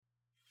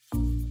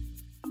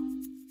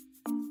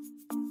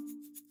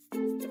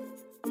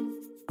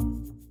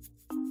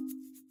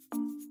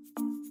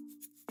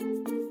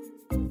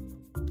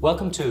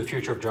Welcome to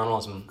Future of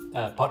Journalism,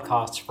 a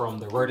podcast from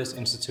the Reuters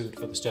Institute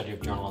for the Study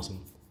of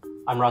Journalism.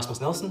 I'm Rasmus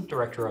Nielsen,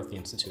 Director of the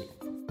Institute.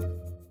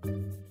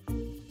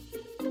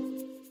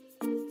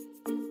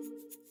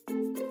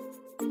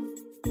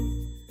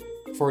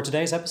 For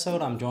today's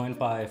episode, I'm joined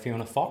by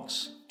Fiona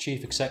Fox,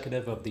 Chief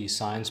Executive of the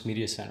Science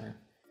Media Center.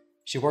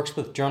 She works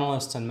with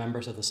journalists and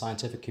members of the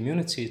scientific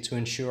community to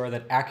ensure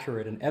that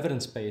accurate and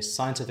evidence-based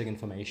scientific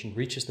information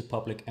reaches the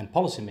public and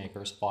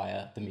policymakers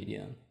via the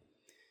media.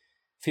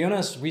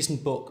 Fiona's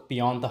recent book,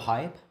 Beyond the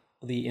Hype,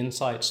 the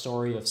inside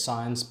story of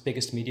science's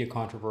biggest media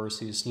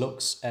controversies,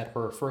 looks at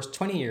her first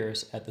 20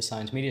 years at the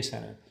Science Media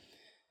Center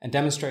and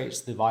demonstrates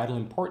the vital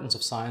importance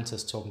of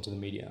scientists talking to the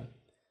media.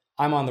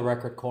 I'm on the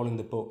record calling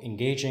the book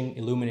engaging,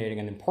 illuminating,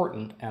 and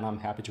important, and I'm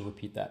happy to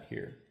repeat that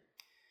here.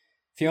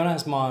 Fiona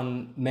has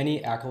won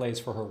many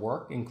accolades for her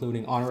work,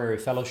 including honorary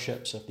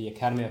fellowships of the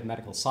Academy of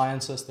Medical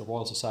Sciences, the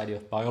Royal Society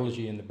of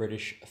Biology, and the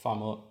British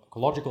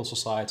Pharmacological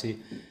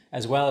Society,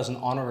 as well as an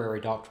honorary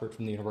doctorate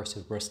from the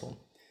University of Bristol.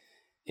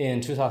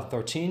 In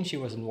 2013, she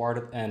was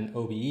awarded an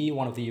OBE,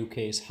 one of the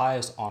UK's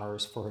highest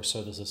honours for her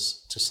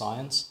services to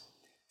science.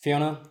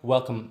 Fiona,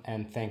 welcome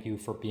and thank you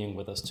for being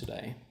with us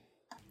today.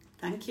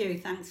 Thank you.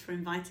 Thanks for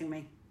inviting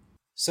me.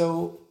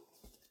 So,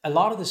 a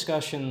lot of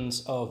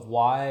discussions of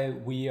why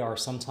we are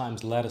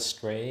sometimes led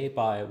astray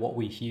by what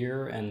we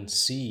hear and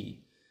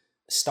see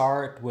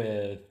start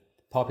with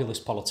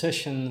populist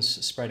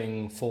politicians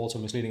spreading false or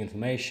misleading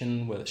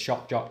information, with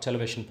shock jock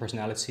television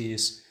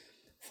personalities,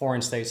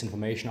 foreign states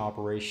information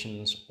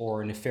operations,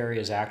 or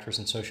nefarious actors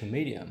in social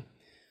media.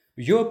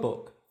 Your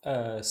book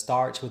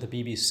starts with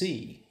the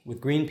BBC, with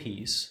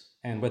Greenpeace,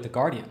 and with The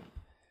Guardian.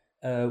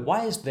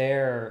 Why is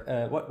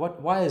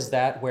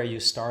that where you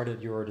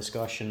started your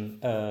discussion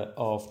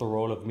of the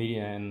role of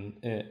media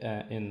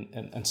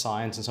in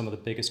science and some of the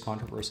biggest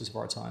controversies of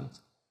our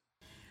times?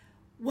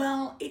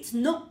 Well, it's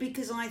not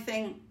because I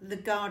think The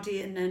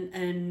Guardian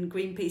and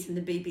Greenpeace and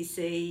the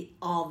BBC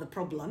are the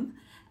problem.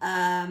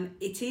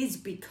 It is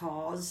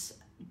because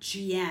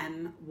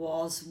GM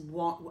was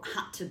what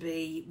had to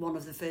be one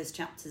of the first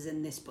chapters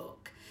in this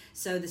book.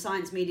 So the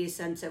Science Media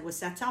Centre was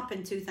set up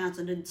in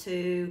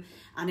 2002,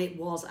 and it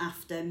was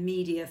after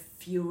media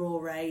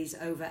furores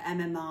over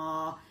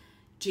MMR,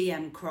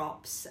 GM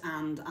crops,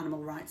 and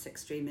animal rights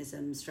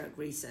extremism /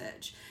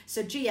 research.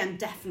 So GM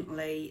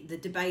definitely, the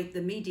debate,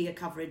 the media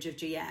coverage of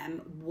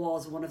GM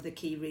was one of the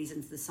key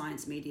reasons the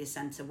Science Media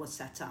Centre was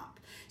set up.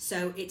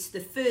 So it's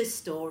the first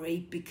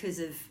story because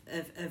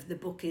of the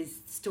book is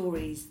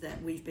stories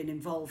that we've been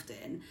involved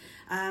in.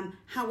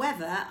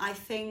 However, I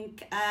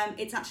think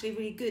it's actually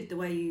really good the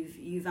way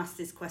you've asked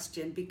this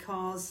question,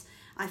 because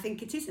I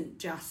think it isn't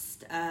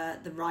just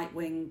the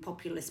right-wing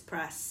populist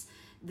press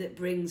that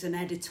brings an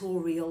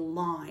editorial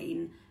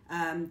line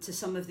to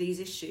some of these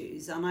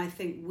issues. And I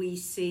think we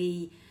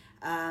see,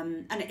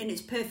 and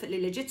it's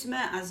perfectly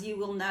legitimate, as you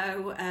will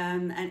know,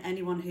 and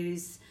anyone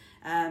who's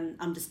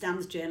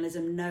understands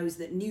journalism knows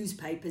that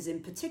newspapers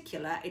in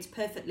particular, it's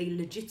perfectly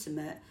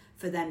legitimate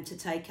for them to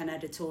take an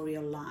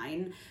editorial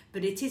line,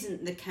 but it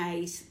isn't the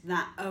case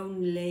that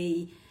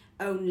only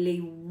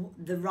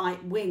the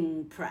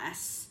right-wing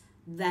press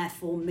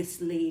therefore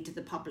mislead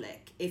the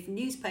public. If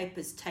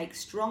newspapers take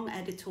strong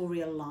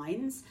editorial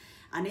lines,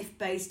 and if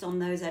based on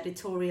those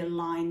editorial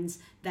lines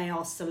they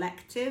are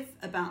selective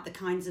about the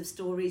kinds of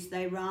stories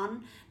they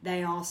run,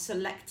 they are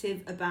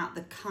selective about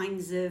the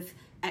kinds of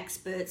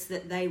experts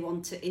that they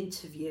want to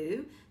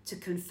interview to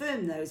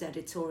confirm those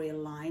editorial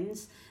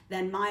lines,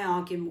 then my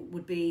argument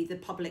would be the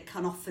public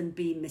can often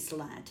be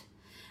misled.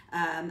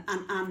 And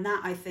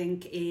that I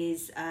think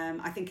is,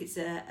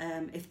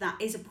 if that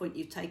is a point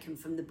you've taken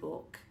from the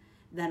book,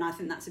 then I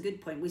think that's a good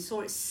point. We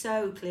saw it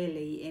so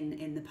clearly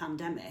in the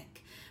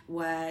pandemic,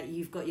 where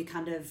you've got your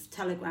kind of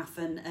Telegraph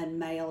and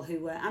Mail who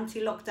were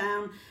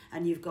anti-lockdown,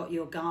 and you've got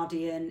your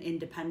Guardian,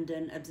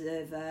 Independent,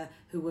 Observer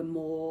who were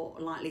more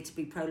likely to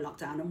be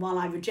pro-lockdown. And while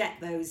I reject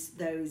those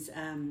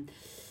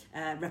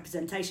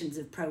representations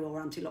of pro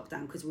or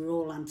anti-lockdown, because we're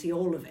all anti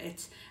all of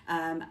it,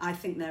 I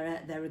think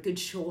they're a good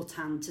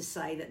shorthand to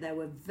say that there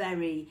were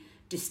very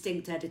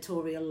distinct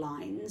editorial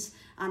lines.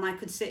 And I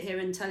could sit here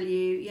and tell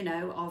you,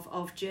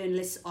 of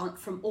journalists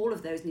from all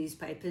of those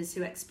newspapers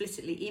who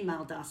explicitly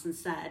emailed us and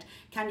said,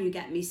 can you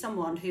get me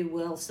someone who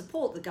will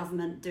support the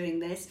government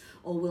doing this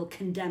or will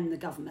condemn the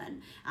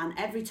government? And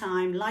every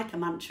time, like a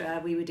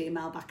mantra, we would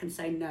email back and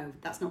say, no,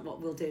 that's not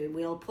what we'll do.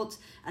 We'll put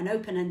an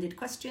open-ended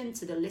question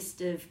to the list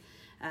of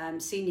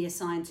senior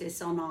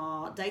scientists on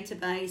our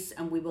database,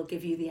 and we will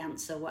give you the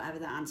answer. Whatever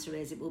that answer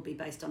is, it will be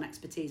based on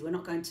expertise. We're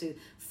not going to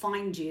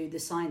find you the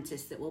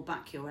scientists that will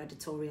back your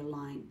editorial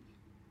line.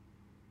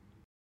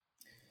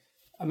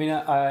 I mean,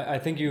 I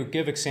think you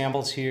give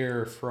examples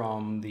here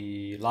from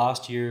the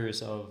last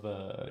years of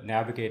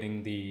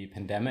navigating the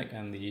pandemic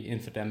and the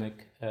infodemic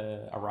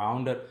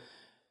around it.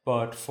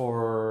 But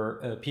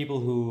for people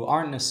who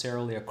aren't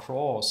necessarily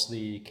across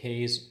the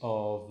case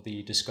of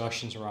the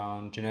discussions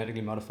around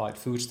genetically modified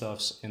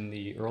foodstuffs in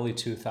the early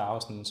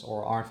 2000s,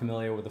 or aren't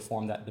familiar with the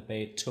form that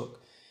debate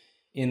took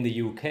in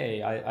the UK.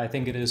 I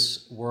think it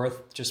is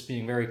worth just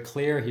being very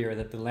clear here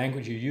that the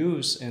language you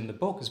use in the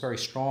book is very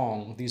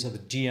strong. These are the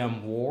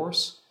GM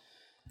wars.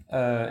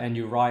 And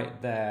you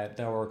write that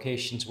there were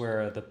occasions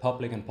where the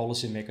public and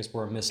policymakers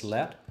were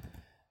misled.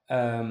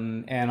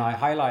 And I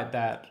highlight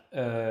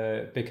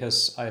that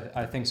because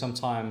I think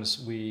sometimes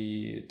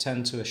we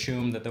tend to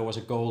assume that there was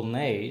a golden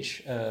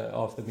age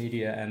of the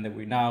media and that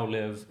we now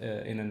live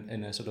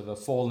in a sort of a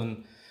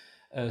fallen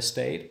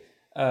state.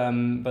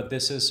 But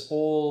this is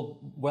all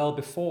well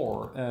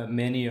before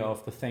many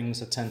of the things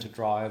that tend to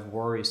drive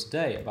worries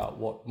today about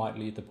what might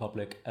lead the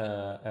public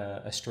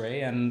astray.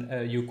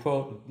 And you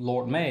quote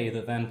Lord May,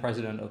 the then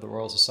president of the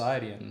Royal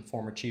Society and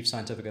former chief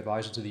scientific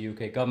advisor to the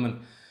UK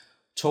government,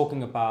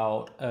 talking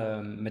about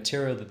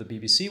material that the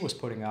BBC was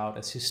putting out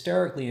as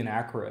hysterically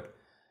inaccurate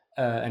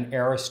and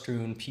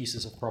error-strewn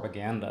pieces of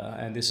propaganda.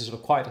 And this is sort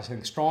of quite, I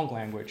think, strong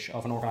language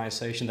of an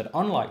organization that,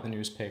 unlike the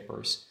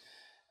newspapers,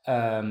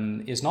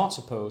 is not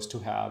supposed to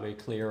have a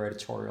clear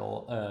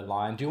editorial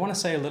line. Do you want to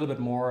say a little bit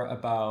more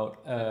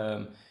about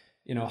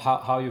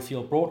how you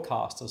feel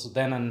broadcasters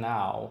then and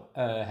now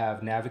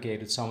have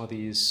navigated some of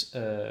these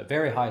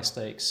very high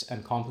stakes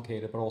and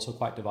complicated but also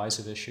quite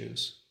divisive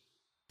issues?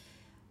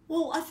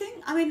 Well,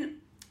 I mean,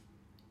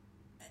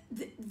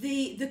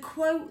 the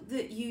quote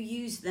that you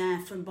used there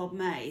from Bob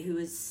May, who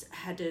was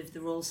head of the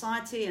Royal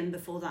Society, and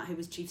before that who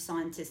was chief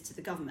scientist to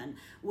the government,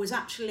 was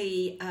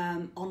actually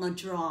on a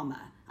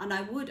drama. And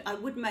I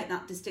would make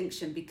that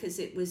distinction because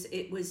it was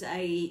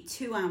a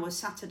 2-hour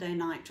Saturday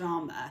night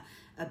drama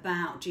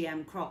about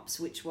GM crops,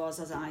 which was,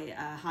 as I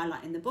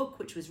highlight in the book,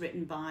 which was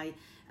written by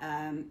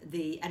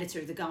the editor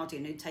of The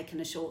Guardian, who'd taken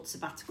a short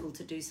sabbatical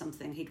to do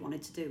something he'd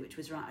wanted to do, which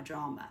was write a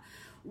drama.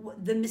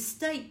 The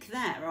mistake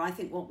there, or I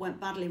think what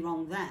went badly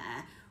wrong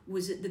there,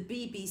 was that the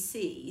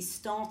BBC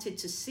started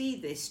to see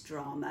this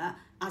drama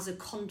as a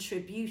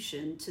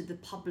contribution to the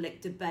public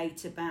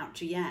debate about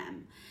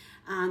GM.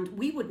 And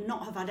we would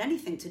not have had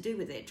anything to do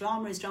with it.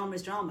 Drama is drama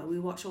is drama. We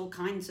watch all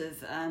kinds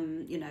of,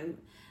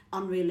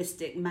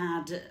 unrealistic,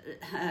 mad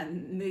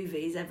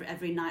movies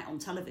every night on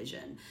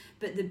television.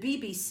 But the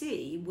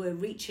BBC were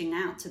reaching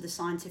out to the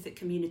scientific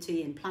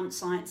community in plant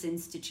science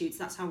institutes.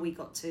 That's how we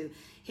got to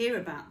hear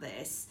about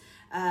this.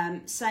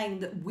 Saying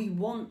that we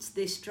want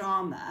this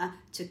drama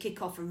to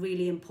kick off a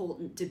really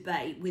important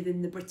debate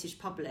within the British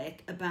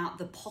public about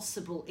the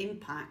possible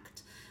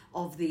impact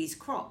of these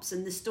crops.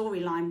 And the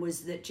storyline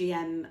was that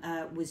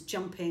GM was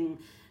jumping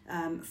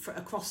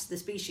across the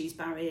species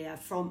barrier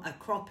from a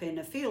crop in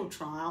a field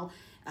trial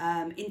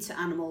into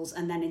animals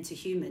and then into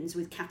humans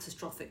with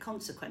catastrophic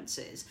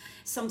consequences.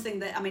 Something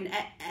that,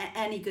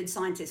 any good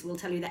scientist will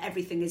tell you that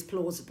everything is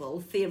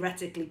plausible,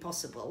 theoretically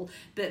possible,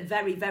 but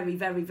very, very,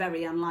 very,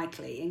 very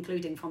unlikely,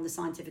 including from the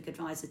scientific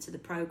advisor to the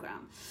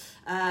programme.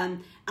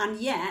 And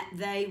yet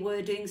they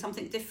were doing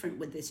something different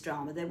with this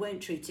drama. They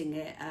weren't treating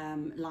it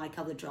like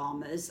other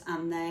dramas,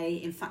 and they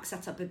in fact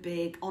set up a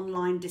big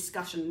online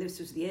discussion. This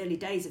was the early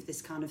days of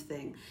this kind of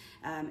thing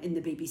in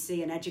the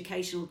BBC, an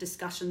educational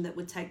discussion that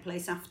would take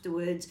place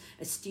afterwards,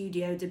 a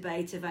studio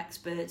debate of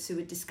experts who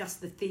would discuss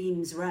the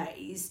themes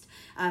raised,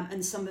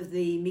 and some of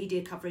the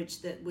media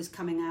coverage that was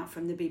coming out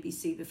from the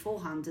BBC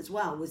beforehand as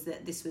well was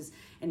that this was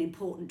an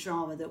important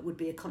drama that would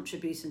be a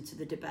contribution to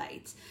the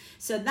debate.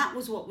 So that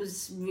was what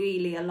was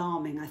really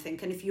alarming, I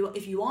think. And if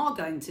you are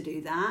going to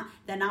do that,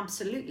 then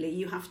absolutely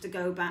you have to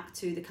go back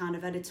to the kind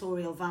of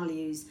editorial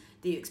values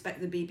that you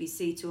expect the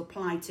BBC to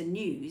apply to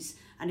news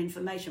and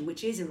information,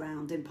 which is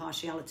around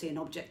impartiality and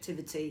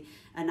objectivity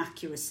and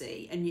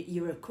accuracy. And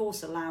you're of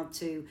course allowed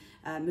to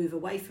move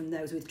away from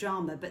those with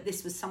drama, but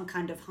this was some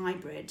kind of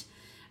hybrid,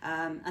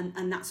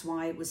 and that's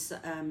why it was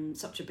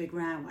such a big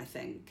row, I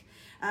think.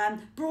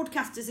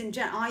 Broadcasters in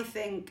general, I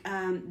think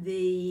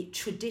the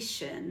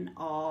tradition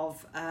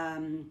of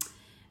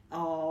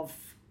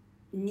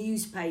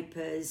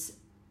newspapers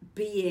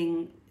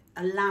being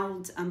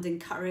allowed and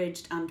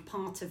encouraged and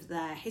part of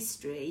their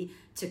history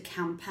to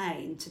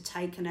campaign, to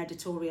take an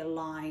editorial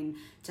line,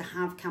 to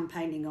have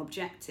campaigning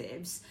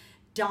objectives,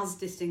 does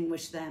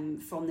distinguish them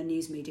from the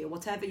news media.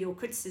 Whatever your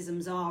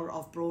criticisms are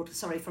of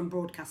from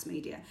broadcast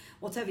media,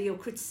 whatever your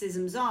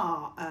criticisms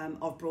are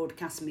of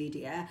broadcast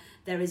media,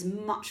 there is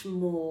much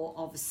more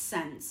of a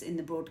sense in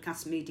the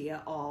broadcast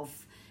media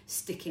of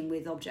sticking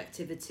with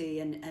objectivity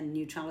and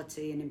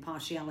neutrality and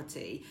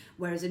impartiality,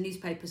 whereas the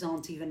newspapers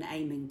aren't even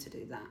aiming to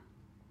do that.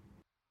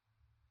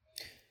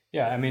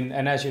 Yeah,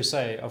 and as you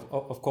say,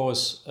 of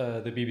course,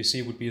 the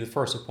BBC would be the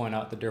first to point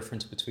out the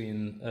difference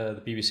between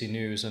the BBC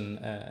News and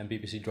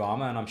BBC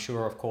Drama, and I'm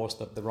sure, of course,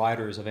 that the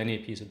writers of any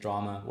piece of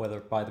drama, whether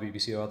by the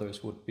BBC or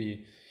others, would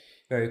be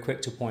very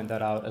quick to point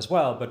that out as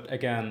well. But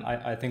again,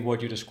 I think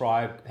what you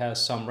described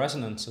has some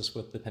resonances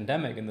with the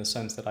pandemic in the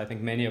sense that I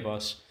think many of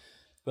us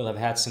will have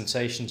had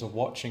sensations of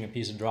watching a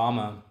piece of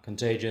drama,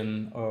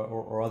 Contagion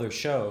or other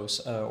shows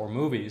or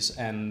movies,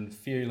 and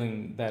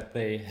feeling that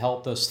they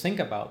helped us think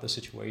about the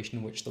situation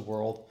in which the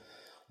world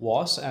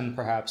was, and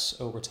perhaps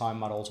over time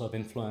might also have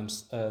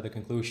influenced the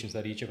conclusions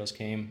that each of us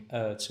came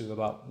to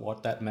about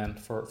what that meant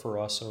for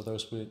us or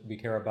those we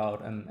care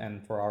about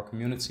and for our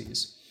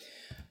communities.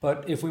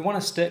 But if we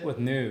want to stick with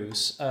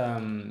news,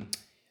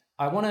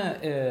 I want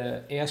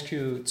to ask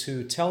you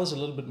to tell us a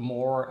little bit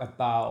more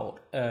about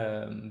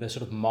the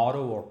sort of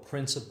motto or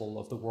principle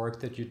of the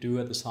work that you do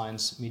at the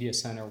Science Media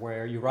Center,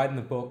 where you write in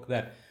the book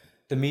that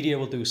the media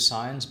will do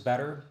science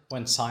better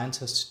when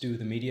scientists do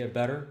the media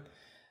better.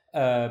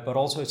 But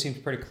also it seems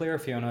pretty clear,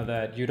 Fiona,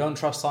 that you don't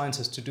trust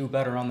scientists to do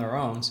better on their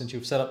own, since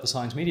you've set up the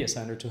Science Media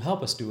Center to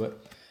help us do it.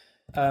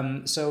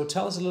 So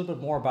tell us a little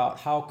bit more about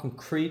how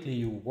concretely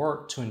you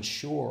work to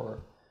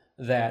ensure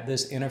that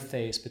this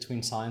interface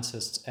between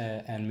scientists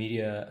and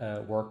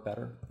media work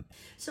better.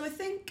 So I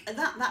think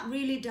that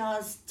really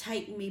does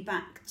take me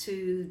back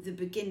to the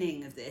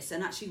beginning of this.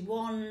 And actually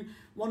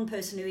one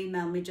person who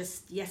emailed me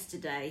just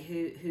yesterday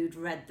who'd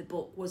read the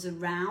book was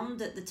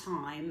around at the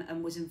time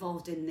and was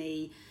involved in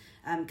the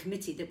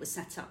committee that was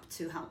set up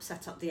to help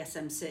set up the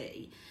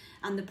SMC.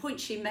 And the point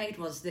she made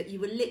was that you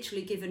were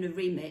literally given a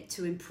remit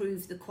to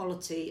improve the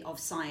quality of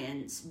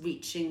science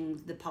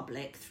reaching the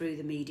public through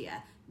the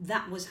media.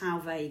 That was how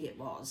vague it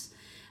was.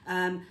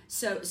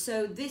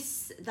 So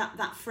this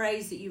that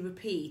phrase that you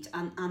repeat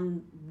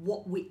and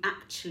what we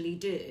actually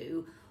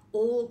do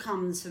all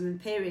comes from a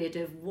period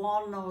of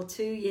 1 or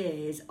 2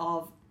 years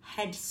of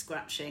head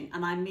scratching.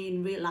 And I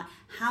mean, real, like,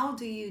 how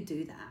do you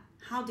do that?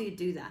 How do you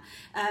do that?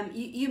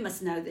 You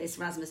must know this,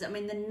 Rasmus. I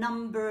mean, the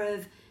number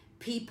of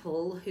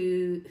people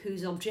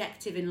whose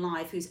objective in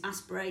life, whose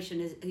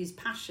aspiration, whose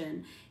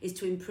passion is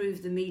to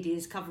improve the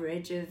media's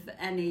coverage of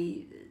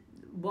any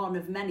one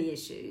of many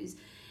issues.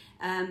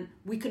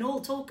 We can all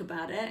talk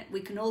about it.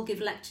 We can all give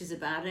lectures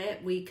about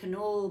it. We can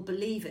all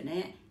believe in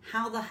it.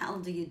 How the hell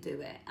do you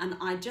do it? And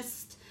I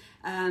just,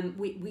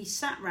 we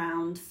sat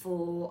round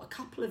for a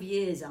couple of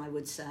years, I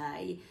would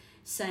say,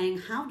 saying,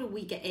 how do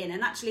we get in?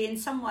 And actually, in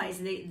some ways,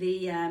 the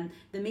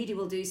media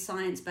will do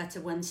science better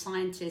when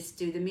scientists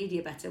do the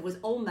media better was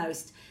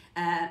almost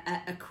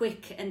a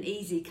quick and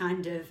easy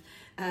kind of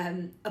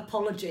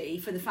apology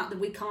for the fact that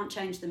we can't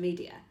change the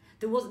media.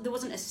 There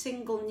wasn't a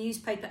single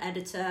newspaper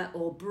editor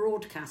or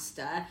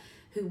broadcaster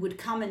who would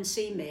come and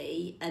see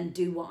me and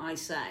do what I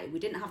say. We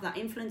didn't have that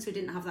influence, we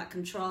didn't have that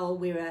control.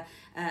 We're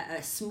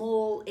a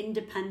small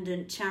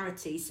independent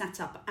charity set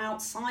up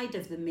outside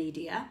of the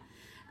media.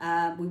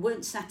 We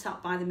weren't set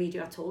up by the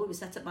media at all. We were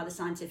set up by the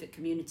scientific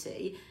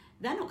community.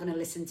 They're not going to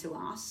listen to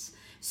us.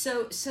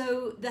 So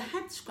the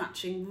head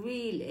scratching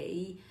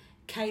really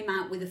came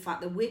out with the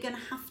fact that we're going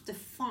to have to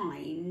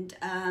find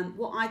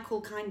what I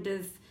call kind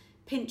of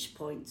pinch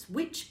points.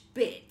 Which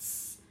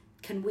bits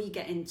can we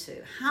get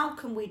into? How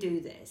can we do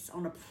this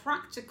on a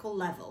practical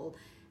level?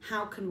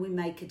 How can we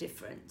make a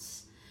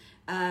difference?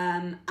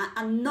 And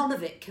none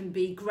of it can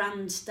be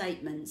grand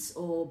statements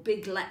or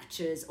big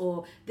lectures,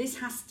 or this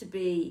has to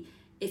be,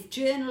 if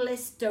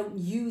journalists don't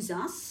use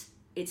us,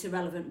 it's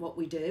irrelevant what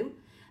we do.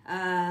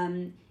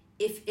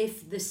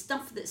 If the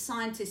stuff that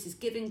scientists is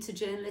giving to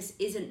journalists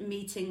isn't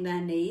meeting their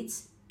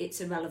needs, it's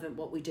irrelevant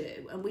what we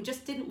do. And we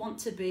just didn't want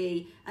to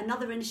be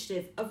another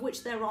initiative, of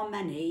which there are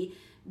many,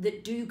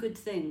 that do good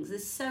things.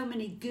 There's so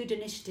many good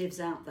initiatives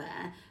out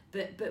there,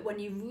 but when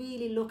you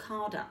really look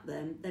hard at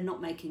them, they're not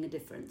making a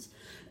difference.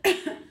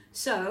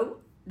 So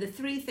the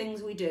 3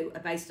 things we do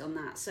are based on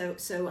that.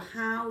 So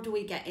how do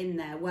we get in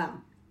there?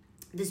 Well,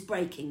 there's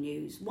breaking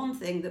news. One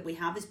thing that we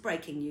have is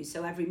breaking news.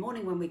 So every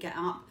morning when we get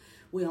up,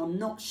 we are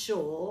not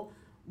sure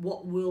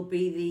what will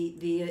be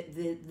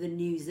the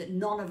news that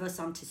none of us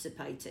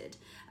anticipated.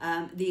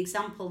 The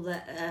example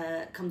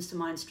that comes to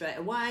mind straight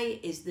away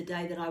is the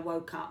day that I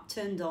woke up,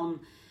 turned on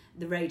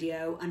the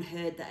radio and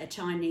heard that a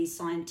Chinese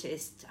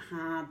scientist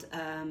had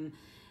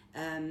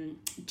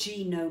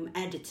genome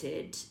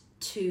edited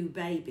 2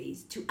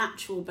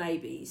 actual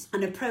babies.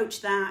 An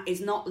approach that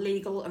is not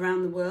legal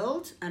around the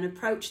world, an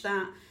approach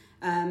that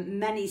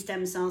many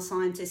stem cell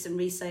scientists and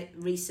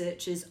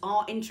researchers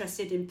are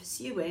interested in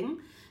pursuing,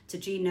 to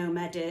genome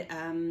edit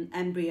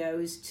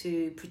embryos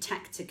to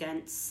protect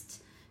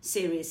against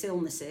serious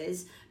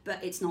illnesses,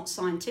 but it's not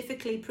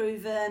scientifically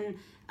proven.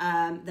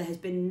 There has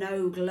been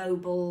no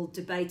global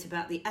debate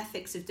about the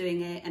ethics of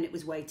doing it, and it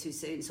was way too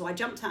soon. So I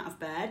jumped out of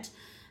bed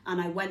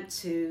and I went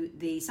to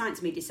the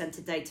Science Media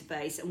Centre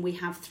database, and we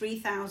have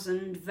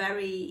 3,000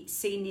 very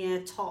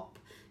senior, top,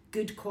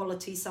 good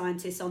quality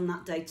scientists on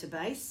that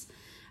database.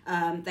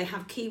 They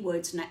have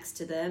keywords next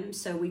to them,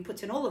 so we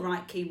put in all the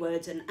right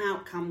keywords and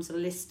out comes a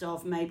list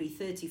of maybe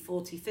 30,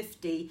 40,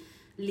 50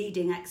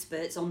 leading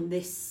experts on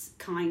this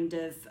kind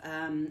of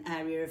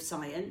area of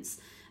science.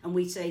 And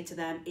we say to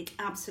them, it's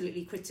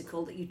absolutely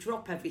critical that you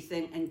drop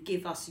everything and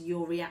give us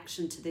your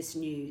reaction to this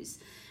news.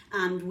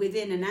 And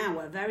within an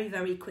hour, very,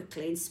 very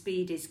quickly, and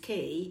speed is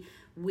key,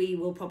 we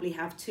will probably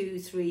have 2,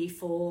 3,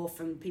 4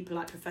 from people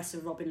like Professor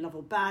Robin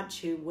Lovell-Badge,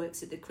 who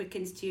works at the Crick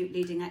Institute,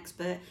 leading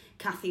expert,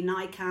 Kathy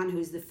Nycan, who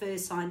is the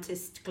first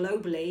scientist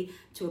globally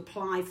to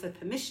apply for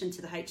permission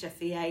to the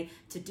HFEA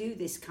to do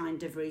this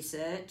kind of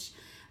research.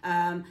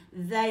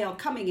 They are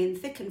coming in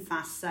thick and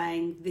fast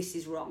saying this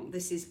is wrong,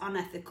 this is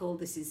unethical,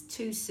 this is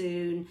too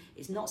soon,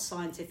 it's not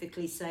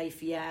scientifically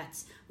safe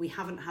yet, we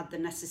haven't had the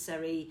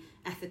necessary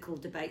ethical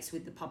debates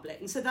with the public.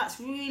 And so that's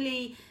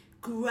really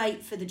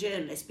great for the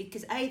journalists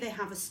because A, they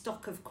have a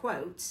stock of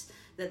quotes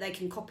that they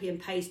can copy and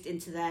paste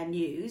into their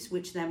news,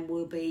 which then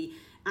will be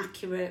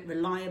accurate,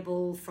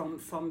 reliable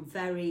from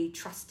very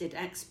trusted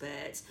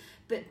experts.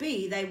 But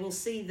B, they will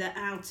see that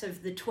out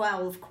of the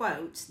 12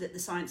 quotes that the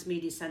Science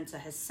Media Centre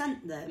has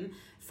sent them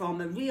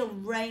from a real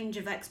range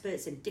of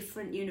experts in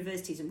different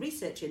universities and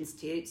research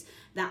institutes,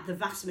 that the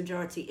vast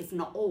majority, if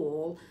not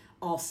all,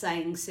 are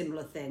saying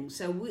similar things.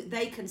 So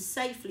they can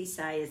safely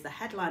say, as the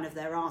headline of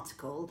their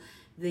article,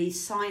 the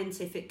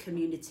scientific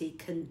community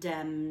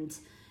condemned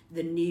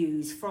the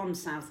news from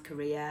South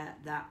Korea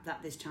that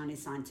this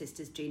Chinese scientist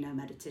has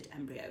genome edited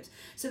embryos.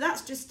 So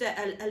that's just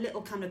a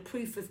little kind of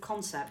proof of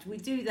concept. We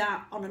do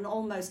that on an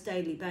almost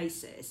daily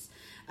basis.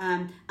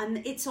 And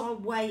it's our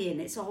way in.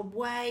 It's our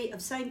way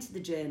of saying to the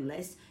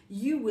journalists,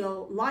 you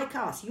will, like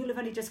us, you'll have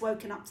only just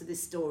woken up to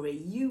this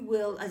story. You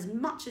will, as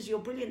much as you're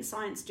brilliant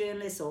science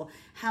journalists or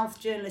health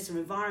journalists or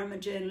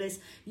environment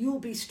journalists, you'll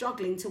be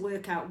struggling to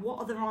work out what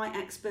are the right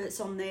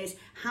experts on this,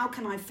 how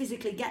can I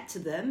physically get to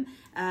them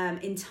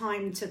in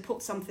time to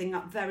put something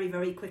up very,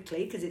 very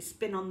quickly, because it's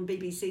been on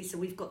BBC, so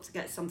we've got to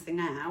get something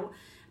out.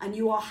 And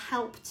you are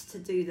helped to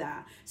do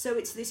that. So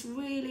it's this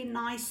really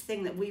nice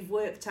thing that we've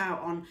worked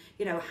out on,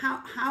 you know,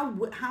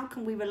 how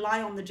can we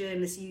rely on the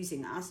journalists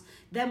using us?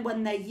 Then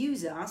when they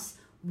use us,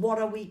 what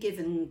are we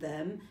giving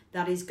them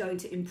that is going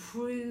to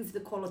improve the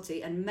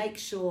quality and make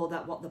sure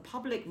that what the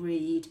public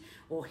read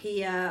or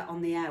hear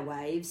on the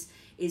airwaves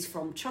is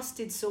from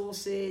trusted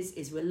sources,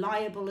 is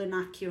reliable and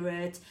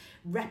accurate,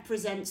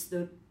 represents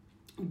the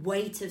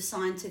weight of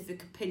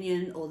scientific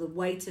opinion or the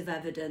weight of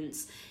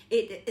evidence.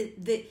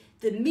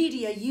 The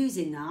media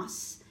using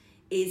us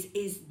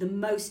is the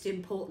most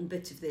important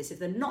bit of this. If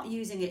they're not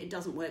using it, it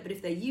doesn't work. But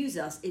if they use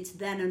us, it's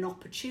then an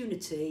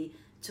opportunity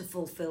to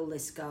fulfill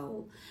this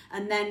goal.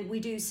 And then we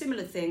do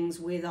similar things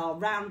with our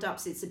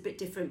roundups. It's a bit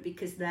different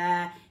because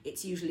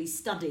it's usually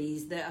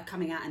studies that are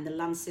coming out in the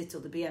Lancet or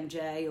the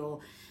BMJ or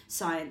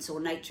Science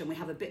or Nature, and we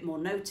have a bit more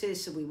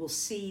notice, so we will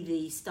see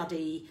the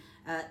study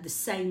the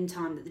same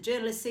time that the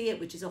journalists see it,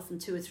 which is often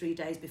 2 or 3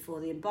 days before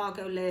the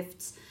embargo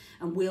lifts,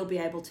 and we'll be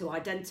able to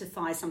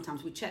identify,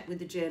 sometimes we check with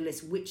the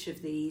journalists, which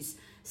of these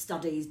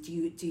studies do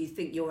you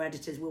think your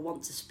editors will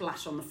want to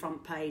splash on the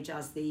front page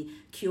as the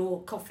cure,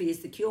 coffee is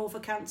the cure for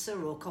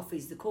cancer, or coffee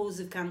is the cause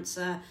of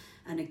cancer.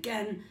 And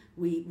again,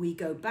 we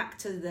go back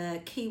to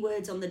the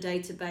keywords on the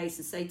database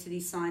and say to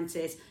these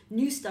scientists,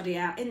 new study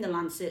out in the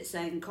Lancet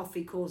saying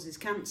coffee causes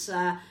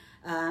cancer,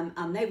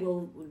 and they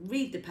will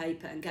read the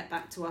paper and get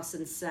back to us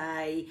and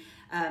say,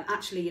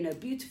 actually, you know,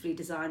 beautifully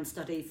designed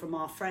study from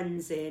our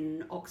friends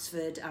in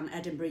Oxford and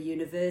Edinburgh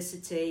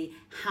University.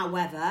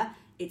 However,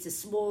 it's a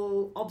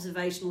small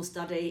observational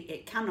study.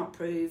 It cannot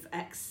prove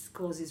X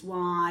causes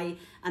Y.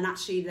 And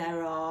actually,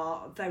 there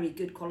are very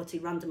good quality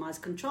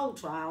randomized control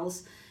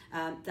trials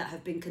that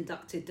have been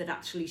conducted that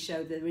actually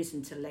show there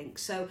isn't a link.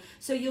 So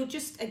you're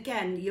just,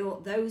 again,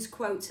 those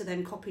quotes are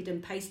then copied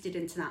and pasted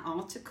into that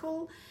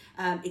article.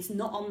 It's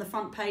not on the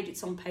front page,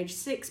 it's on page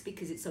 6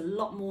 because it's a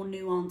lot more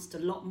nuanced, a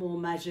lot more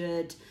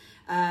measured,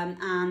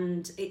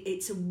 and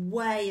it's a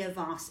way of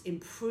us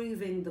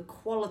improving the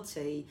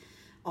quality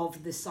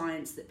of the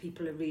science that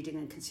people are reading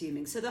and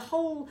consuming. So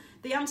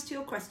the answer to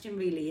your question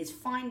really is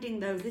finding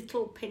those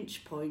little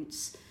pinch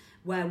points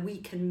where we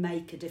can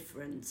make a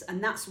difference.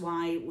 And that's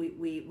why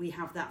we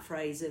have that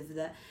phrase of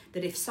that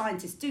if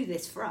scientists do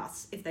this for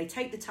us, if they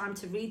take the time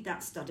to read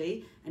that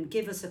study and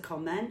give us a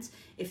comment,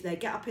 if they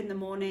get up in the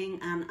morning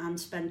and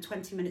spend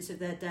 20 minutes of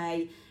their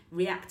day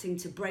reacting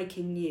to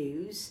breaking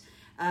news,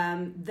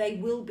 they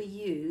will be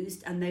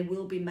used and they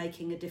will be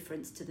making a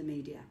difference to the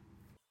media.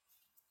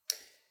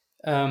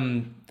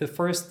 The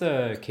first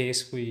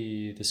case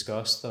we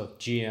discussed of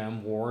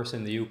GM wars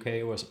in the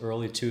UK was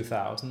early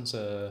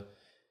 2000s.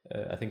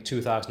 I think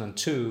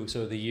 2002,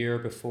 so the year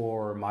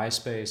before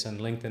MySpace and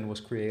LinkedIn was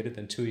created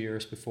and 2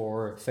 years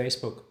before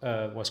Facebook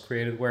was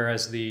created,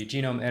 whereas the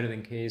genome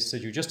editing case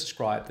that you just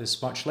described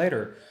is much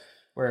later,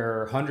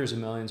 where hundreds of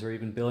millions or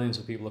even billions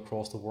of people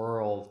across the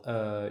world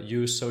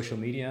use social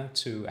media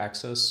to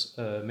access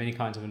many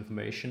kinds of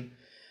information.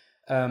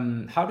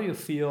 How do you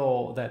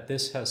feel that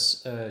this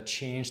has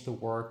changed the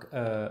work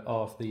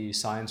of the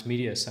Science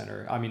Media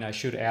Centre? I mean, I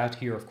should add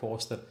here, of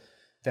course, that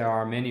there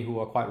are many who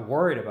are quite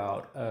worried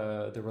about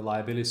the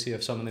reliability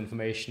of some of the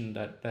information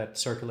that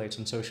circulates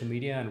on social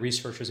media, and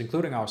researchers,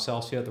 including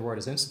ourselves here at the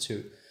Reuters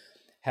Institute,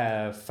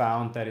 have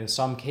found that in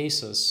some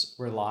cases,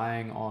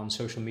 relying on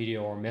social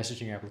media or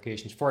messaging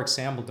applications, for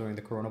example, during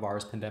the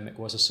coronavirus pandemic,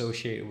 was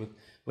associated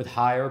with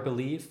higher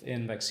belief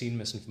in vaccine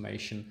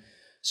misinformation.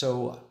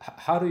 So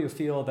how do you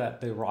feel that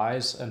the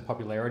rise and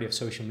popularity of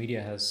social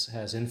media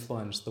has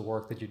influenced the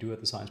work that you do at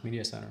the Science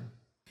Media Centre?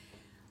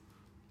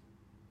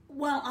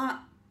 Well,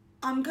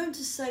 I'm going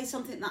to say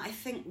something that I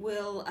think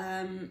will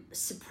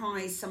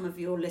surprise some of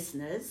your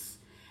listeners.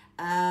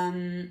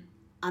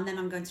 and then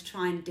I'm going to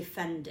try and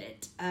defend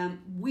it.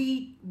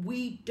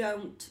 We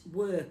don't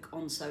work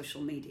on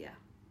social media.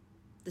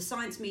 The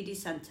Science Media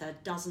Centre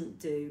doesn't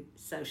do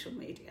social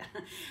media.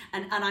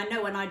 And I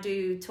know when I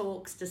do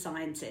talks to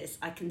scientists,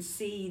 I can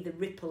see the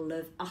ripple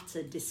of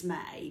utter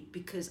dismay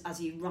because, as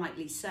you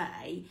rightly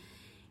say,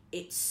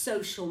 it's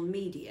social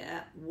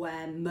media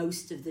where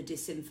most of the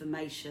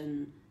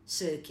disinformation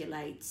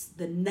circulates.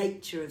 The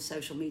nature of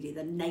social media,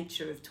 the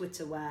nature of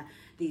Twitter, where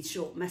these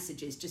short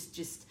messages,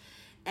 just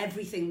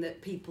everything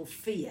that people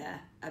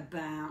fear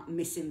about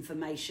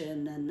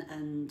misinformation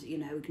and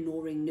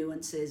ignoring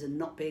nuances and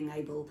not being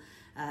able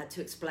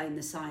to explain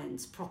the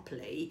science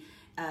properly,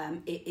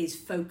 it is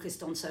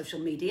focused on social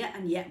media,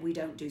 and yet we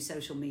don't do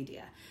social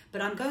media.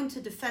 But I'm going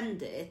to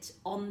defend it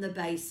on the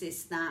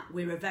basis that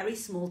we're a very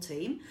small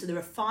team. So there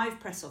are 5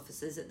 press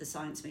officers at the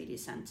Science Media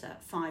Centre,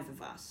 5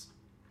 of us.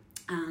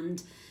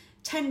 And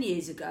 10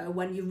 years ago,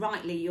 when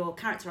your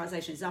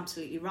characterisation is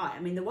absolutely right.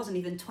 I mean, there wasn't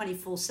even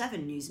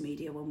 24/7 news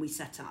media when we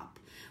set up.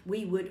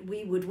 We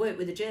would work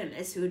with a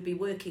journalist who would be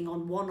working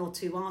on 1 or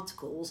 2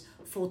 articles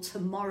for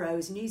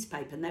tomorrow's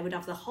newspaper, and they would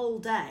have the whole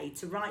day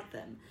to write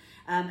them.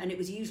 And it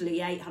was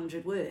usually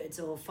 800 words,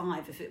 or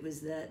 5 if it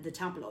was the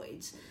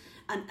tabloids.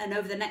 And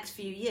over the next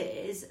few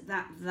years,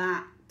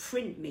 that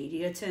print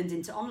media turned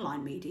into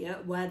online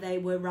media, where they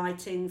were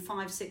writing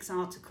 5-6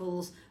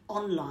 articles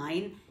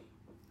online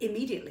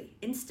immediately,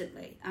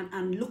 instantly, and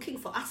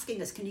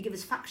asking us, can you give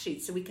us fact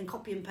sheets so we can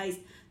copy and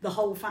paste the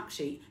whole fact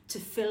sheet to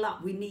fill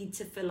up? We need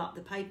to fill up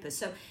the paper.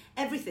 So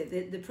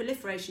everything, the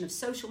proliferation of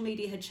social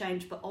media had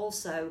changed, but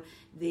also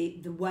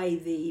the way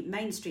the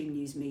mainstream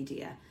news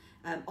media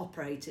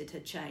operated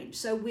had changed.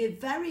 So we're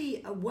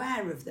very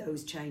aware of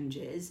those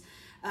changes.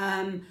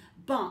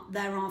 But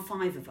there are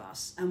 5 of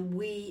us,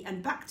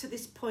 and back to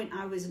this point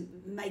I was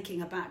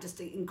making about just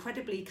an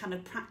incredibly kind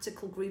of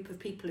practical group of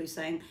people who are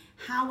saying,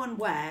 how and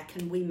where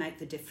can we make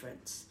the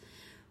difference?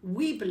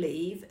 We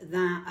believe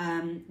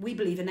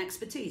in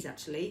expertise.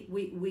 Actually,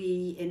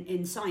 we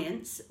in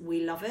science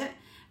we love it,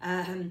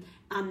 and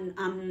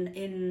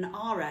in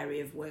our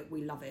area of work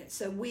we love it.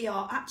 So we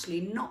are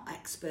actually not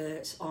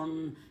experts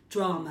on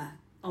drama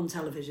on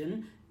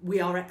television. We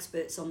are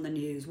experts on the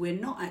news. We're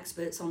not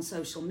experts on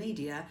social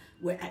media.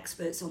 We're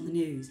experts on the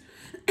news.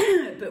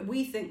 But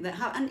we think that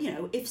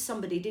if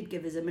somebody did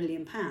give us £1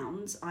 million,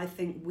 I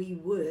think we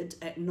would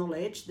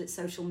acknowledge that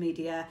social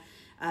media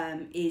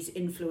is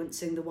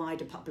influencing the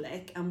wider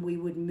public, and we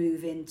would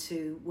move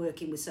into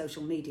working with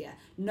social media.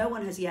 No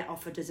one has yet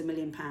offered us £1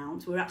 million.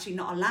 We're actually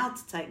not allowed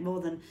to take more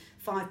than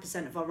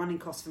 5% of our running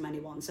costs from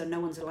anyone, so no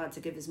one's allowed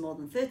to give us more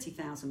than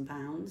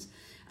 £30,000.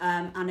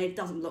 And it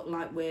doesn't look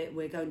like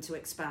we're going to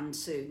expand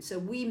soon. So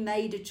we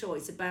made a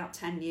choice about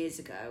 10 years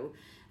ago.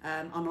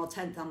 On our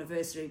 10th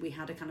anniversary, we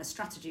had a kind of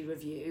strategy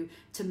review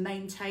to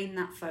maintain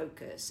that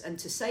focus and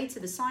to say to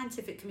the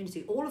scientific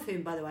community, all of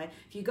whom, by the way,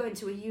 if you go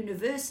into a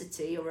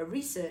university or a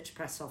research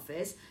press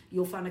office,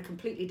 you'll find a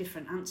completely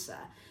different answer.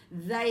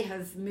 They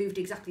have moved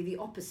exactly the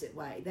opposite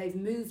way. They've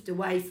moved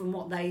away from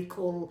what they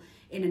call,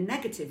 in a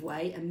negative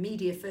way, a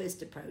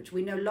media-first approach.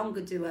 We no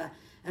longer do a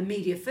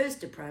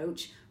media-first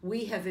approach.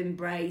 We have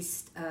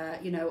embraced,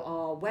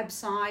 our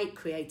website,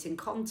 creating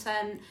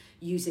content,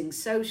 using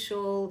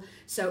social.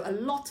 So a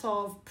lot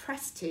of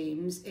press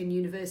teams in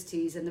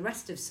universities and the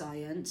rest of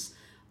science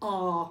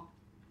are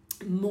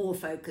more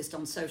focused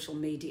on social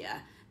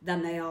media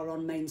than they are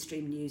on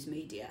mainstream news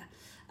media.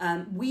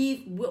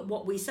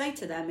 What we say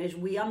to them is,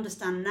 we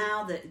understand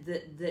now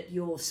that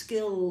your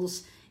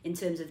skills in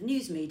terms of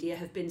news media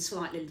have been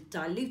slightly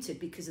diluted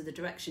because of the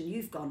direction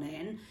you've gone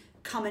in.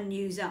 Come and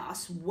use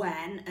us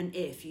when and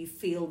if you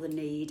feel the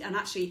need. And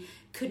actually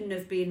couldn't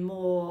have been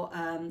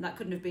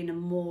a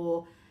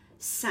more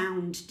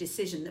sound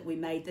decision that we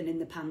made than in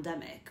the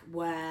pandemic,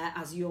 where,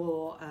 as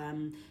your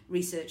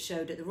research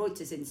showed at the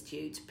Reuters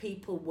Institute,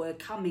 people were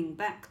coming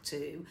back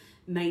to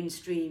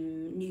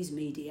mainstream news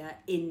media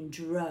in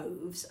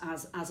droves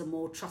as a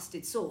more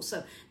trusted source.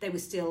 So they were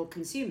still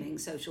consuming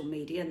social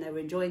media and they were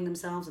enjoying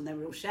themselves and they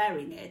were all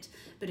sharing it.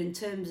 But in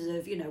terms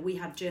of, we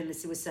had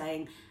journalists who were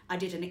saying, I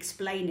did an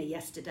explainer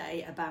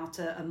yesterday about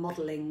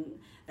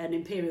an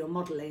imperial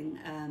modelling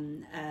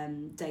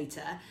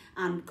data,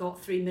 and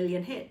got 3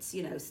 million hits,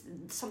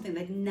 something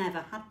they'd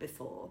never had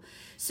before.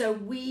 So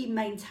we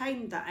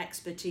maintained that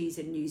expertise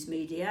in news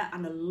media,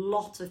 and a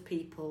lot of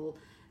people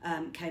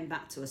came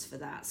back to us for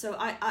that. So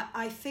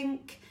I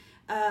think,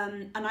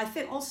 and I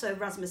think also,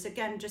 Rasmus,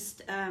 again,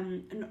 just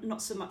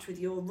not so much with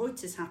your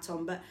Reuters hat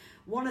on, but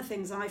one of the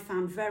things I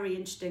found very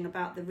interesting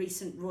about the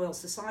recent Royal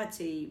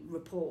Society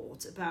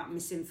report about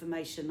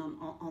misinformation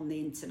on the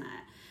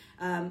internet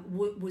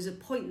was a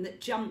point that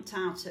jumped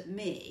out at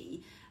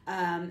me,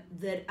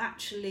 that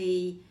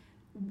actually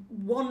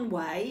one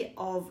way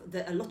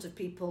that a lot of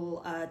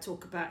people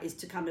talk about is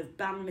to kind of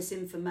ban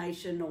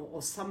misinformation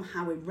or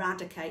somehow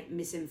eradicate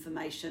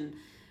misinformation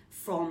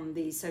from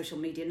these social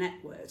media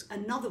networks.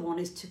 Another one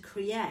is to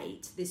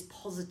create this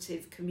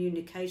positive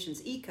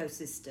communications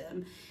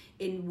ecosystem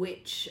in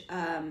which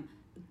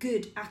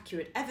good,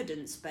 accurate,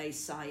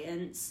 evidence-based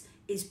science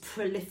is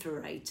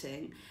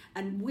proliferating,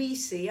 and we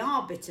see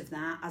our bit of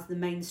that as the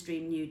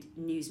mainstream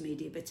news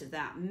media bit of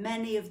that.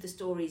 Many of the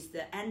stories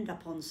that end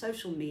up on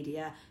social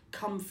media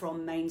come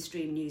from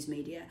mainstream news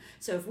media.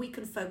 So if we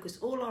can focus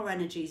all our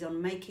energies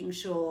on making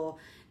sure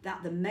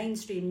that the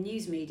mainstream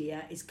news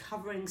media is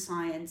covering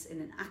science in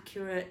an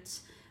accurate,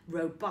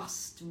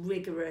 robust,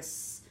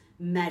 rigorous,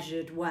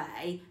 measured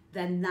way,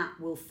 then that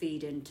will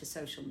feed into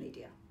social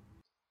media.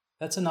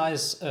 That's a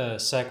nice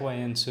segue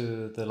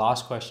into the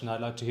last question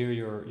I'd like to hear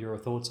your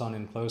thoughts on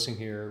in closing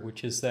here,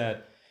 which is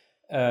that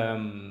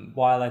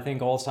while I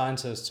think all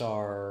scientists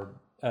are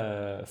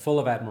full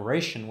of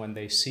admiration when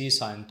they see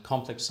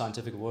complex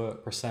scientific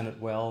work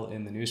presented well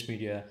in the news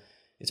media,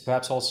 it's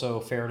perhaps also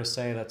fair to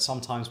say that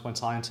sometimes when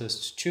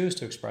scientists choose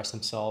to express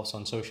themselves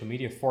on social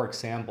media, for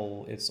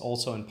example, it's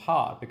also in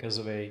part because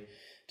of a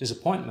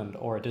disappointment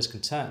or a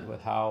discontent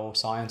with how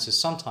science is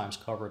sometimes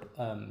covered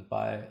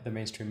by the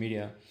mainstream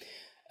media.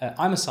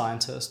 I'm a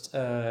scientist.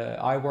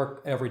 I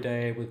work every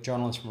day with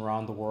journalists from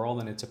around the world,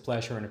 and it's a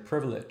pleasure and a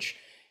privilege.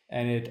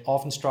 And it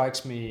often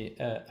strikes me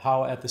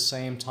how at the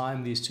same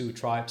time these two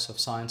tribes of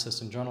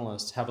scientists and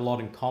journalists have a lot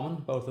in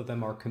common. Both of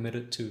them are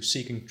committed to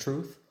seeking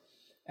truth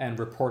and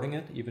reporting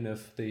it, even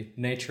if the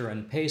nature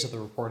and pace of the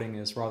reporting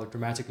is rather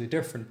dramatically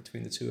different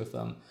between the two of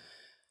them.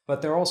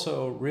 But they're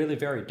also really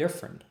very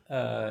different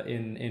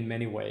in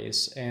many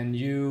ways. And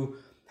you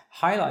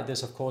highlight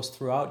this, of course,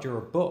 throughout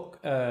your book.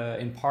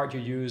 In part,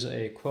 you use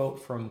a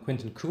quote from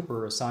Quentin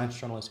Cooper, a science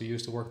journalist who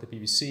used to work at the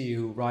BBC,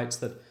 who writes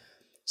that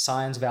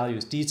science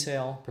values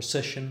detail,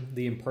 precision,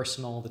 the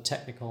impersonal, the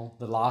technical,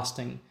 the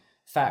lasting,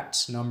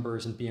 facts,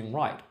 numbers, and being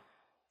right.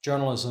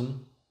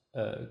 Journalism,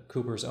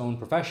 Cooper's own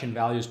profession,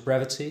 values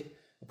brevity,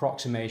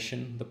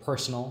 approximation, the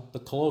personal, the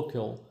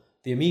colloquial,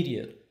 the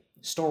immediate,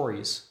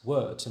 stories,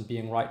 words, and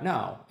being right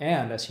now.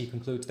 And, as he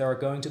concludes, there are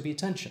going to be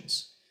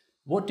tensions.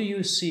 What do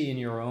you see in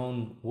your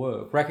own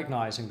work,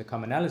 recognizing the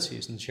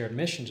commonalities and shared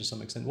mission to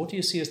some extent? What do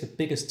you see as the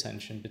biggest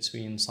tension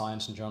between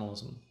science and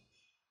journalism?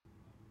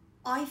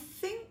 I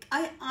think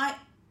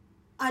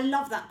I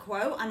love that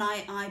quote, and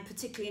I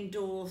particularly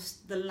endorse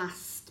the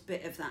last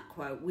bit of that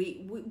quote.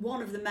 We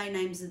one of the main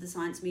aims of the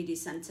Science Media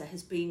Centre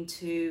has been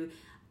to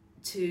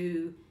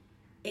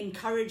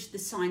encourage the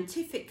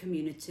scientific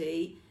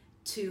community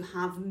to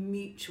have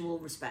mutual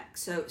respect.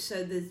 So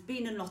there's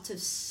been a lot of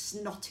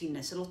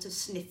snottiness, a lot of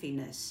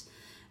sniffiness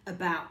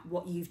about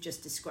what you've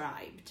just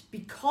described,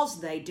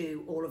 because they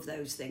do all of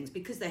those things,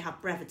 because they have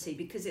brevity,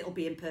 because it'll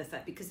be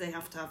imperfect, because they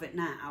have to have it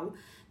now,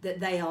 that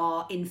they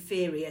are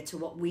inferior to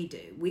what we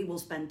do. We will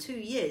spend 2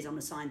 years on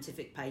a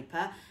scientific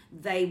paper.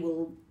 They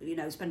will,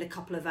 spend a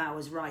couple of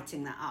hours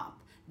writing that up.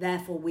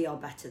 Therefore, we are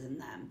better than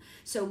them.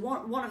 So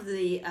one of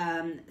the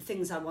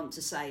things I want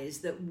to say is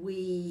that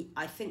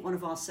I think one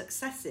of our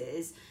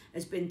successes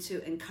has been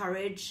to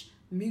encourage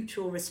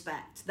mutual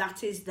respect.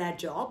 That is their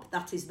job,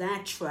 that is their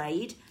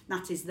trade,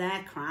 that is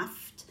their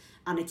craft,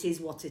 and it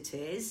is what it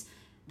is.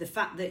 The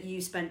fact that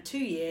you spent 2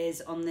 years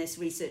on this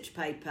research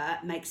paper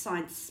makes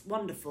science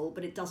wonderful,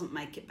 but it doesn't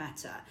make it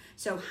better.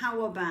 So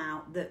how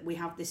about that we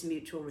have this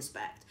mutual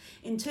respect?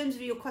 In terms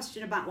of your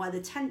question about where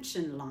the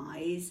tension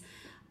lies,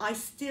 I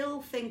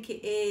still think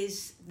it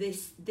is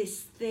this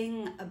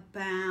thing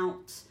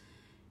about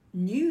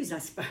news, I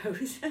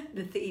suppose,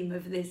 the theme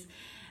of this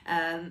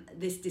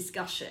this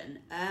discussion,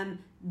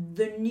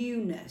 the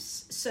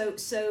newness.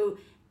 So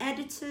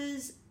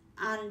editors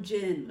and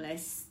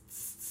journalists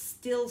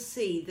still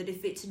see that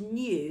if it's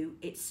new,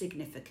 it's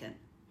significant.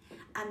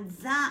 And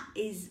that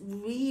is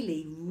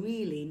really,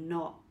 really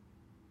not,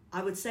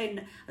 I was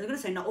going to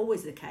say not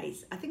always the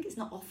case. I think it's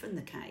not often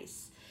the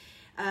case.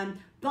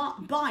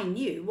 But by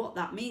new, what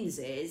that means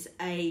is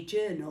a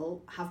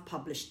journal have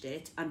published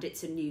it and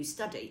it's a new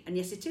study. And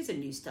yes, it is a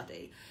new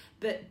study.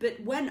 But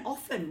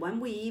when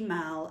we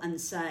email and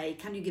say,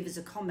 can you give us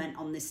a comment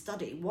on this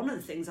study? One of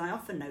the things I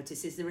often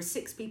notice is there are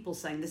 6 people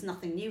saying there's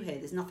nothing new here,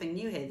 there's nothing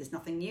new here, there's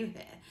nothing new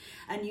here.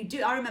 And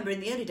I remember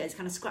in the early days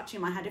kind of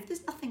scratching my head, if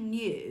there's nothing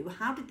new,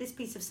 how did this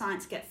piece of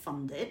science get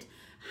funded?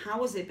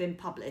 How has it been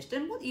published?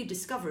 And what you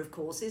discover, of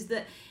course, is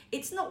that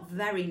it's not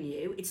very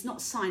new, it's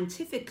not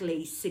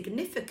scientifically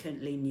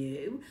significantly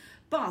new,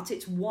 but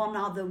it's one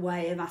other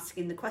way of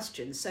asking the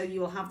question. So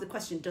you'll have the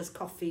question, does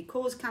coffee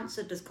cause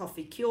cancer? Does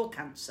coffee cure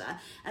cancer?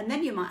 And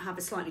then you might have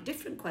a slightly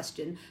different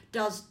question,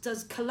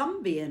 does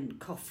Colombian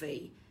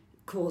coffee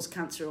cause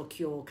cancer or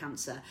cure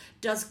cancer?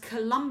 Does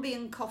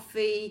Colombian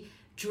coffee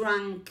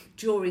drank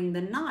during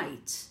the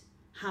night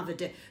have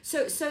a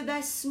so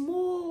there's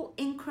small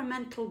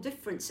incremental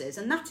differences,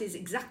 and that is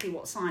exactly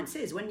what science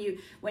is. When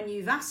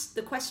you've asked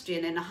the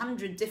question in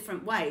 100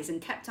 different ways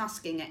and kept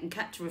asking it and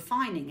kept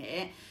refining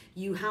it,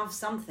 you have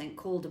something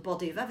called a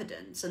body of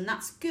evidence, and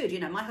that's good.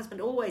 My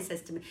husband always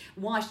says to me,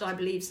 why should I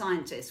believe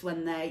scientists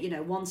when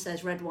they're, one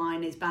says red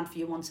wine is bad for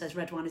you, one says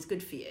red wine is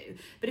good for you.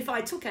 But if I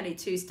took any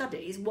 2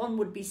 studies, one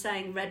would be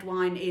saying red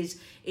wine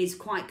is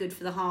quite good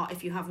for the heart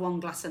if you have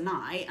 1 glass a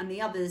night, and the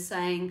other is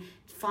saying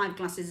 5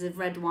 glasses of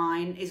red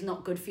wine is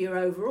not good for your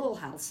overall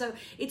health. So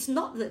it's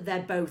not that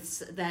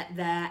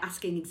they're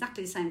asking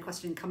exactly the same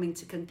question, coming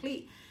to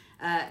complete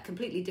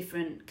completely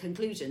different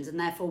conclusions, and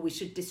therefore we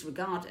should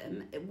disregard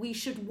them. We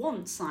should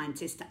want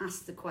scientists to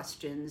ask the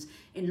questions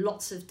in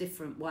lots of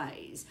different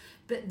ways.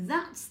 But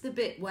that's the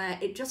bit where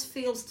it just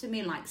feels to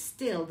me like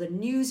still the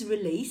news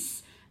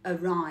release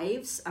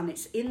arrives and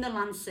it's in the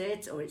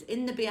Lancet or it's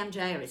in the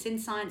BMJ or it's in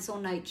Science or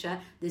Nature,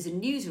 there's a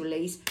news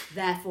release,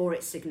 therefore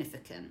it's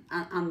significant.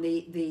 And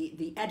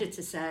the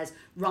editor says,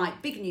 right,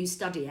 big news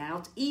study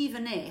out,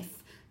 even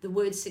if the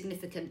word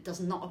significant does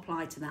not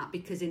apply to that,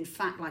 because in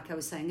fact, like I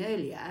was saying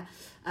earlier,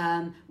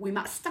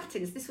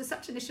 statins, this was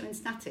such an issue in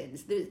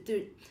statins,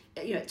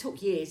 it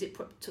took years, it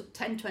took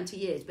 10, 20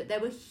 years, but there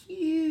were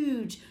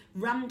huge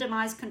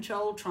randomised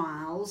controlled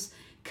trials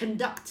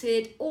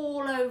conducted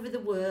all over the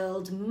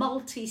world,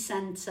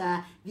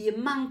 multi-centre, the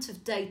amount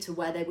of data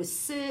where they were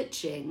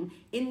searching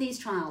in these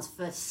trials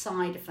for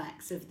side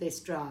effects of this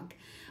drug.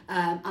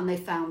 And they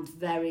found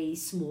very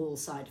small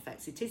side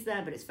effects. It is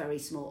there, but it's very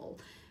small.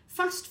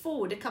 Fast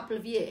forward a couple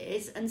of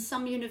years and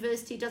some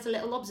university does a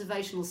little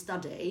observational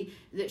study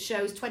that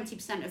shows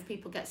 20% of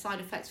people get side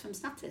effects from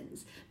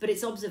statins. But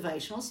it's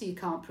observational, so you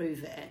can't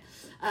prove it.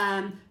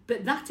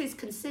 But that is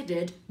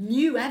considered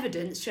new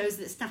evidence, shows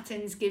that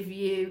statins give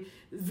you...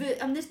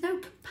 And there's no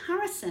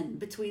comparison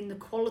between the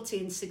quality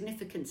and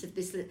significance of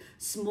this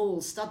small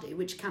study,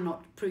 which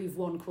cannot prove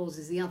one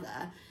causes the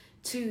other,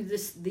 to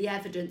the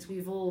evidence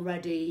we've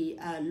already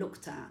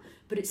looked at,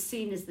 but it's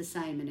seen as the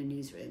same in a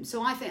newsroom.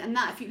 So I think, and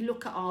that if you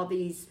look at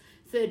these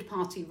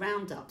third-party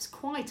roundups,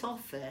 quite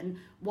often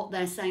what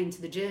they're saying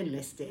to the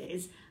journalist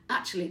is,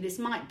 actually, this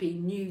might be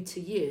new to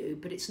you,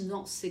 but it's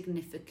not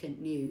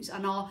significant news.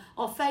 And our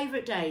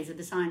favourite days at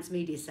the Science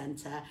Media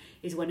Centre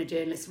is when a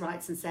journalist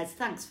writes and says,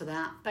 thanks for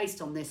that,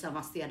 based on this, I've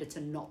asked the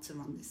editor not to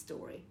run this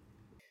story.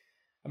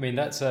 I mean,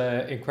 that's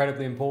an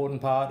incredibly important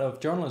part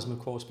of journalism, of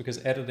course,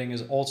 because editing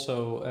is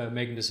also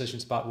making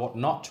decisions about what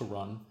not to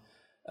run.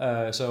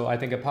 So I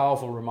think a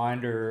powerful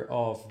reminder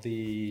of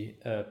the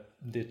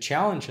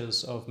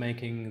challenges of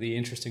making the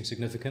interesting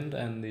significant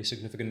and the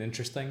significant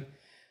interesting,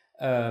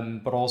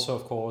 but also,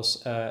 of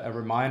course, a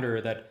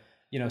reminder that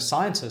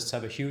scientists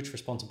have a huge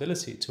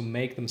responsibility to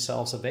make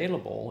themselves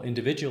available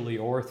individually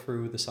or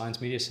through the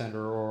Science Media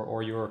Centre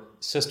or your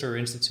sister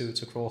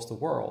institutes across the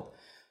world,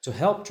 to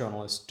help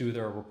journalists do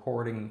their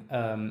reporting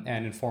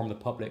and inform the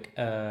public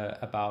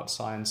about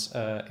science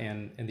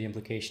and the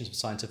implications of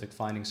scientific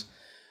findings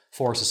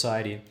for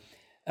society.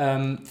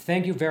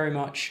 Thank you very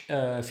much,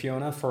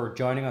 Fiona, for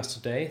joining us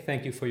today.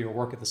 Thank you for your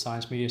work at the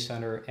Science Media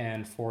Centre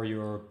and for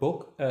your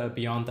book,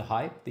 Beyond the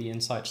Hype, The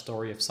Inside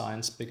Story of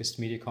Science's Biggest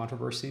Media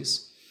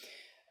Controversies.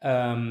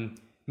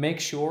 Make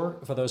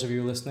sure, for those of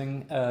you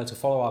listening, to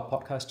follow our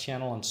podcast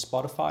channel on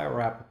Spotify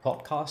or Apple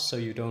Podcasts so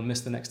you don't miss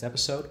the next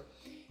episode.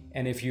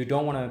 And if you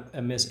don't want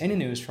to miss any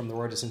news from the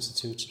Reuters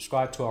Institute,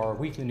 subscribe to our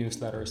weekly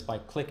newsletters by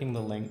clicking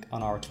the link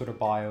on our Twitter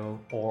bio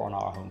or on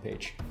our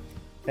homepage.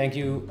 Thank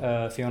you,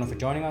 Fiona, for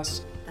joining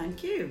us.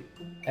 Thank you.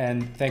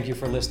 And thank you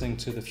for listening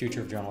to The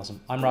Future of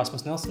Journalism. I'm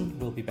Rasmus Nielsen.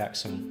 We'll be back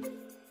soon.